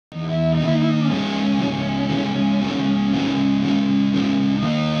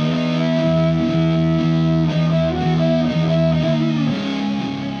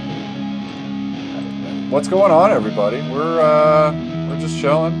What's going on, everybody? We're just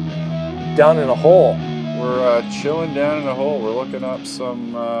chilling down in a hole. We're chilling down in a hole. We're looking up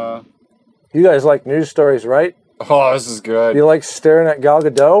some. You guys like news stories, right? Oh, this is good. You like staring at Gal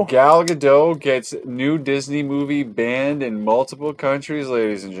Gadot? Gal Gadot gets new Disney movie banned in multiple countries,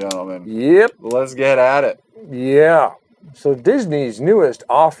 ladies and gentlemen. Yep. Let's get at it. Yeah. So Disney's newest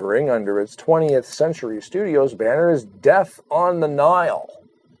offering under its 20th Century Studios banner is Death on the Nile.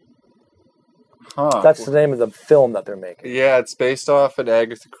 Huh. That's the name of the film that they're making. Yeah, it's based off an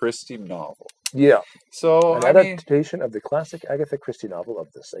Agatha Christie novel. Yeah. So, an adaptation of the classic Agatha Christie novel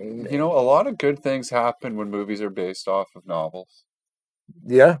of the same name. You know, a lot of good things happen when movies are based off of novels.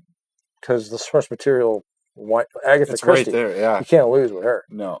 Yeah, because the source material, Agatha Christie, right there, yeah. You can't lose with her.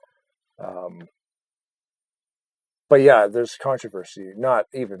 No. But yeah, there's controversy, not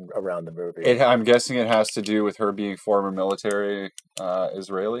even around the movie. I'm guessing it has to do with her being former military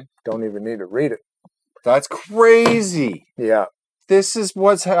Israeli. Don't even need to read it. That's crazy. Yeah. This is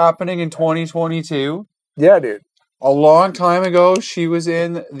what's happening in 2022. Yeah, dude. A long time ago, she was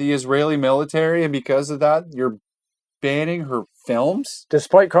in the Israeli military, and because of that, you're banning her films?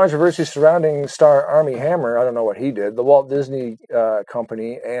 Despite controversy surrounding star Armie Hammer, I don't know what he did, the Walt Disney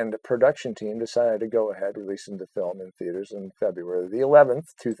Company and production team decided to go ahead releasing the film in theaters on February the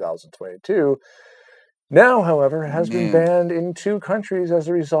 11th, 2022. Now, however, it has been banned in 2 countries as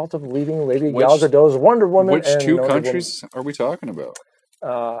a result of leaving Lady Gal Gadot's Wonder Woman. Which 2 countries are we talking about?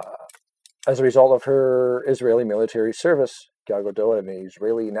 As a result of her Israeli military service, Gal Gadot, an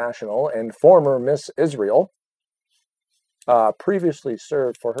Israeli national and former Miss Israel, previously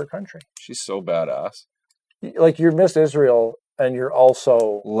served for her country. She's so badass. Like, you're Miss Israel, and you're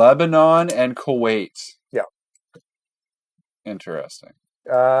also... Lebanon and Kuwait. Yeah. Interesting.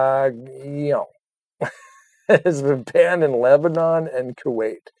 Has been banned in Lebanon and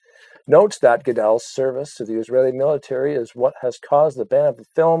Kuwait. Notes that Gadot's service to the Israeli military is what has caused the ban of the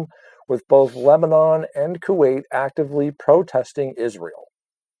film, with both Lebanon and Kuwait actively protesting Israel.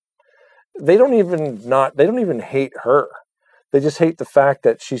 They don't even hate her. They just hate the fact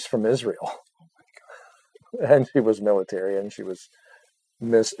that she's from Israel. Oh my God. And she was military, and she was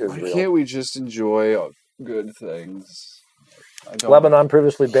Miss Israel. Why can't we just enjoy good things? Lebanon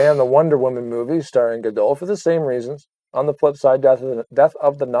previously banned the Wonder Woman movie starring Gadot for the same reasons. On the flip side, Death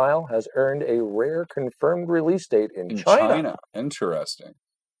of the Nile has earned a rare confirmed release date in China. Interesting.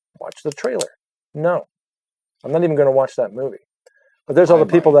 Watch the trailer. No. I'm not even going to watch that movie. But there's other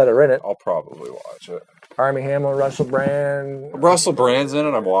people that are in it. I'll probably watch it. Armie Hammer, Russell Brand. Russell Brand's in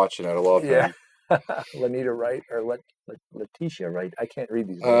it. I'm watching it. I love him. Lanita Wright or Letitia Wright. I can't read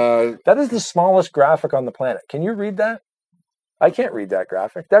these names. That is the smallest graphic on the planet. Can you read that? I can't read that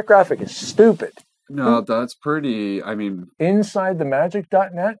graphic. That graphic is stupid. No, that's pretty. I mean,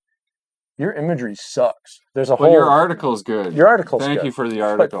 InsideTheMagic.net, your imagery sucks. There's a whole. But your article's good. Your article's good. Thank you for the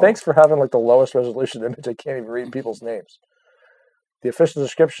article. But thanks for having like the lowest resolution image. I can't even read people's names. The official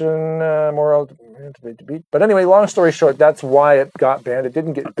description, more to beat. But anyway, long story short, that's why it got banned. It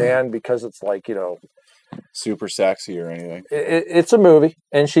didn't get banned because it's like, super sexy or anything. It's a movie,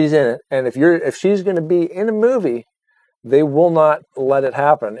 and she's in it. And if she's going to be in a movie, they will not let it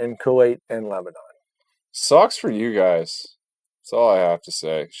happen in Kuwait and Lebanon. Sucks for you guys. That's all I have to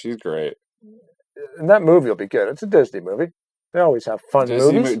say. She's great. And that movie will be good. It's a Disney movie. They always have fun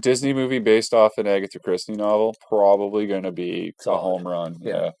movies. Disney movie based off an Agatha Christie novel. Probably going to be a home run.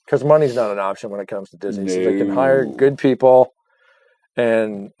 Yeah. Because money's not an option when it comes to Disney. No. So they can hire good people.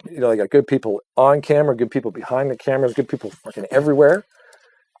 And, they got good people on camera, good people behind the cameras, good people fucking everywhere.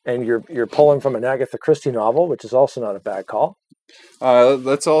 And you're pulling from an Agatha Christie novel, which is also not a bad call.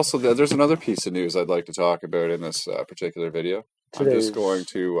 There's another piece of news I'd like to talk about in this particular video.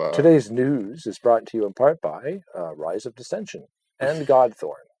 Today's news is brought to you in part by Rise of Dissension and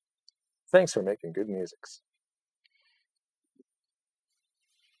Godthorn. Thanks for making good musics.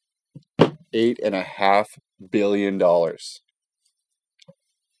 $8.5 billion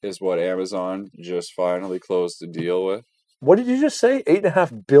is what Amazon just finally closed the deal with. What did you just say?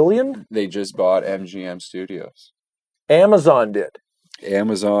 $8.5 billion? They just bought MGM Studios. Amazon did.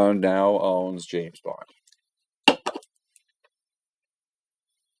 Amazon now owns James Bond.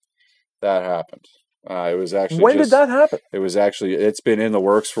 That happened. It was actually. When did that happen? It's been in the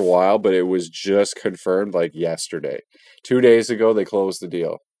works for a while, but it was just confirmed like yesterday. 2 days ago, they closed the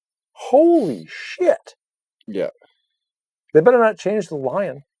deal. Holy shit. Yeah. They better not change the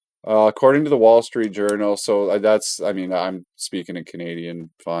lion. According to the Wall Street Journal, so I'm speaking in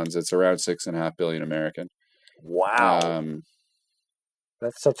Canadian funds. It's around $6.5 billion American. Wow.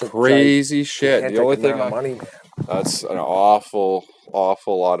 That's such a crazy shit. The only thing amount of money, man. that's an awful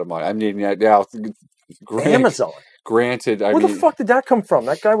lot of money. I mean, yeah, Amazon. Granted, Where the fuck did that come from?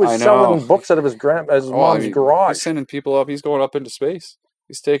 That guy was selling books out of his mom's garage. He's sending people up. He's going up into space.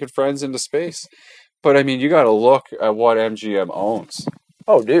 He's taking friends into space. But I mean, you got to look at what MGM owns.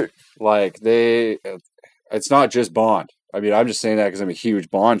 Oh, dude. Like it's not just Bond. I mean, I'm just saying that because I'm a huge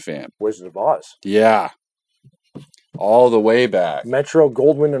Bond fan. Wizard of Oz. Yeah. All the way back. Metro,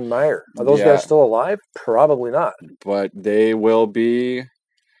 Goldwyn, and Mayer. Are those guys still alive? Probably not. But they will be.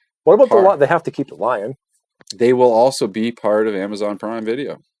 What about the Lion? They have to keep the Lion. They will also be part of Amazon Prime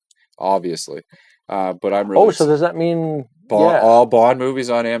Video, obviously. But I'm really. Oh, so does that mean all Bond movies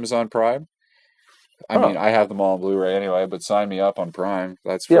on Amazon Prime? I mean, I have them all on Blu-ray anyway, but sign me up on Prime.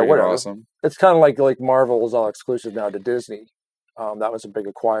 That's freaking awesome. It's kind of like Marvel is all exclusive now to Disney. That was a big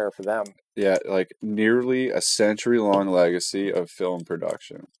acquire for them. Yeah, like nearly a century-long legacy of film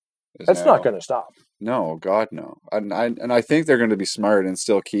production. That's not going to stop. No, God, no. And I think they're going to be smart and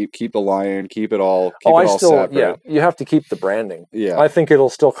still keep the Lion, keep it all. Separate. Yeah, you have to keep the branding. Yeah, I think it'll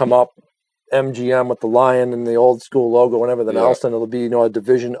still come up, MGM with the Lion and the old school logo and everything else, and it'll be a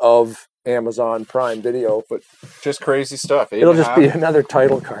division of Amazon Prime Video. But just crazy stuff. It'll just be another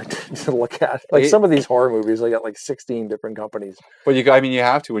title card to look at. Like some of these horror movies, they got like 16 different companies. But you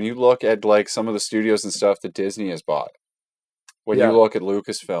have to when you look at like some of the studios and stuff that Disney has bought. When you look at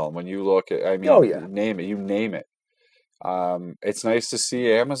Lucasfilm, when you look at, name it. It's nice to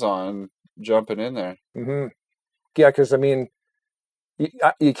see Amazon jumping in there. Mm-hmm. Yeah, because I mean,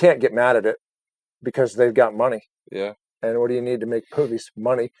 you can't get mad at it because they've got money. Yeah. And what do you need to make movies?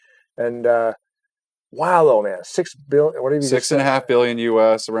 Money. And wow, though, man, $6 billion. What have you? $6.5 billion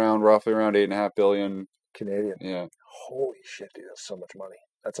US, roughly around $8.5 billion Canadian. Yeah. Holy shit, dude! That's so much money.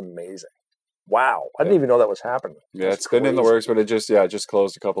 That's amazing. Wow, I didn't even know that was happening. Yeah, it's been in the works, but it just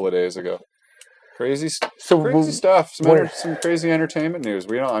closed a couple of days ago. Crazy stuff. Some crazy entertainment news.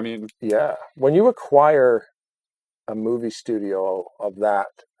 Yeah, when you acquire a movie studio of that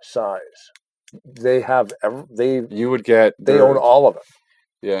size, they have you would get they own all of it.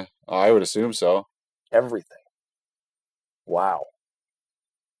 Yeah, I would assume so. Everything. Wow,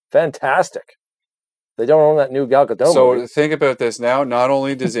 fantastic. They don't own that new Gal Gadot movie. Think about this now. Not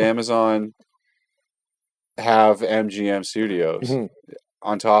only does Amazon have MGM Studios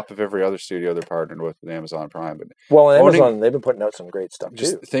on top of every other studio they're partnered with Amazon Prime, but Amazon they've been putting out some great stuff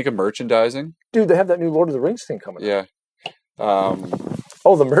too. Think of merchandising, dude. They have that new Lord of the Rings thing coming. Yeah.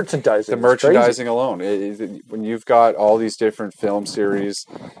 The merchandising. The merchandising alone. When you've got all these different film series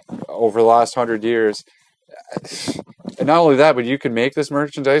over the last 100 years, and not only that, but you can make this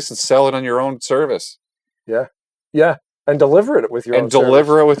merchandise and sell it on your own service. Yeah. Yeah. And deliver it with your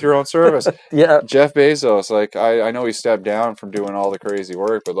own service. Yeah. Jeff Bezos, I know he stepped down from doing all the crazy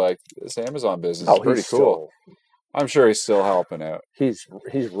work, but this Amazon business is pretty cool. I'm sure he's still helping out. He's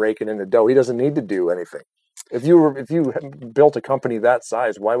raking in the dough. He doesn't need to do anything. If you built a company that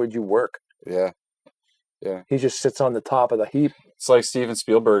size, why would you work? Yeah. Yeah. He just sits on the top of the heap. It's like Steven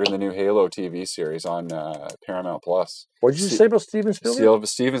Spielberg in the new Halo TV series on Paramount Plus. What did you say about Steven Spielberg?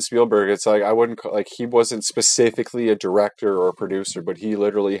 Steven Spielberg, it's I wouldn't he wasn't specifically a director or a producer, but he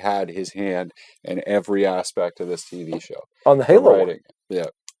literally had his hand in every aspect of this TV show. On the Halo writing. Yeah.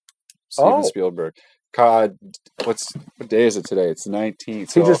 Steven Spielberg. God, what day is it today? It's the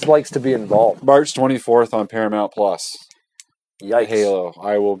 19th. He just likes to be involved. March 24th on Paramount Plus. Yikes. Halo.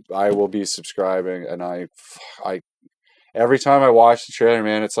 I will be subscribing, and I every time I watch the trailer,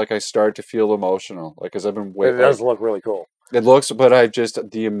 man, it's like I start to feel emotional, because I've been waiting. It does look really cool. It looks, but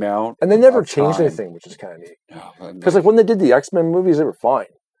the amount, and they never changed anything, which is kind of neat. Because when they did the X-Men movies, they were fine,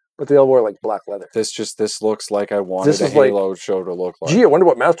 but they all wore black leather. This looks like I wanted a Halo show to look like. Gee, I wonder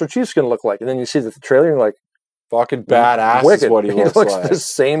what Master Chief's going to look like, and then you see the trailer, and you're like, fucking badass is what he looks like. The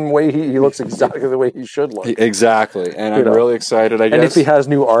same way he looks exactly the way he should look. Exactly, and I'm really excited. I guess. And if he has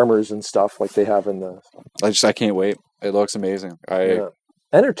new armors and stuff like they have in the, I can't wait. It looks amazing.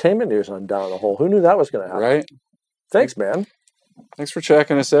 Entertainment news on Down the Hole. Who knew that was going to happen? Right. Thanks, man. Thanks for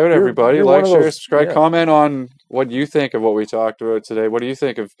checking us out, everybody. You're like, share, subscribe, comment on what you think of what we talked about today. What do you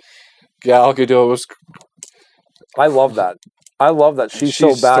think of Gal Gadot's? I love that. She's so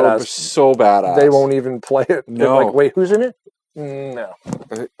badass. So badass. They won't even play it. No. They're wait, who's in it? No.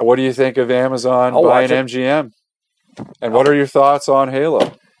 What do you think of Amazon buying MGM? And what are your thoughts on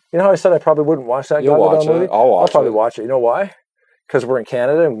Halo? You know how I said I probably wouldn't watch that Gal Gadot movie? I'll probably watch it. You know why? Because we're in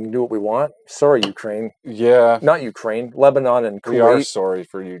Canada and we can do what we want. Sorry, Ukraine. Yeah. Not Ukraine. Lebanon and Kuwait. We are sorry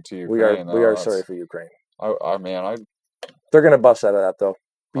for you to Ukraine. We are sorry for Ukraine. They're going to bust out of that, though.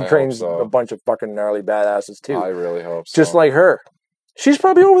 Ukraine's a bunch of fucking gnarly badasses, too. I really hope so. Just like her. She's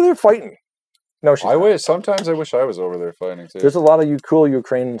probably over there fighting. No, she's not. Sometimes I wish I was over there fighting too. There's a lot of cool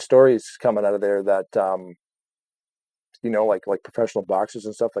Ukrainian stories coming out of there that, like professional boxers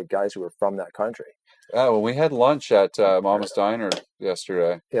and stuff, like guys who are from that country. Well, we had lunch at Mama's Diner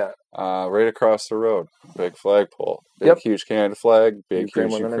yesterday. Yeah. Right across the road. Big flagpole. Big, huge Canada flag. Big,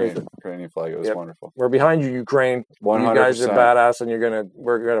 huge Ukrainian flag. It was wonderful. We're behind you, Ukraine. 100%. You guys are badass, and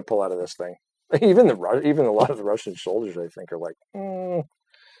we're gonna pull out of this thing. Even a lot of the Russian soldiers, I think, are like,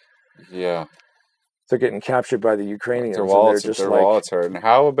 yeah. They're getting captured by the Ukrainians. Their wallets hurt. And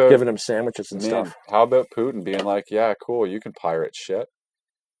how about giving them sandwiches and stuff? How about Putin being like, yeah, cool, you can pirate shit.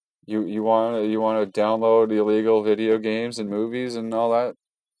 You want to download illegal video games and movies and all that?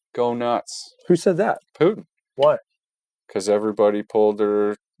 Go nuts. Who said that? Putin. Why? Because everybody pulled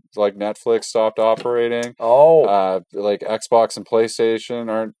their, like, Netflix stopped operating. Oh. Like Xbox and PlayStation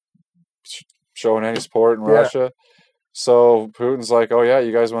aren't showing any support in Russia. So Putin's like, oh yeah,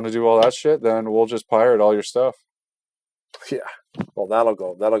 you guys want to do all that shit? Then we'll just pirate all your stuff. Yeah. Well, that'll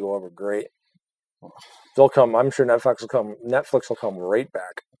go over great. They'll come. I'm sure Netflix will come right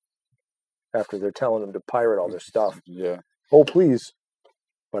back after they're telling them to pirate all their stuff. Yeah. Oh, please.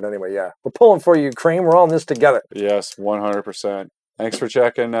 But anyway, yeah, we're pulling for you, Ukraine. We're all in this together. Yes, 100%. Thanks for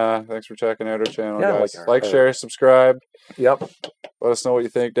checking out our channel, guys. Like, share, subscribe. Yep. Let us know what you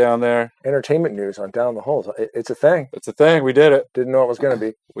think down there. Entertainment news on Down the Hole. It's a thing. It's a thing. We did it. Didn't know it was going to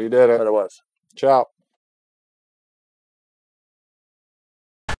be. We did it. But it was. Ciao.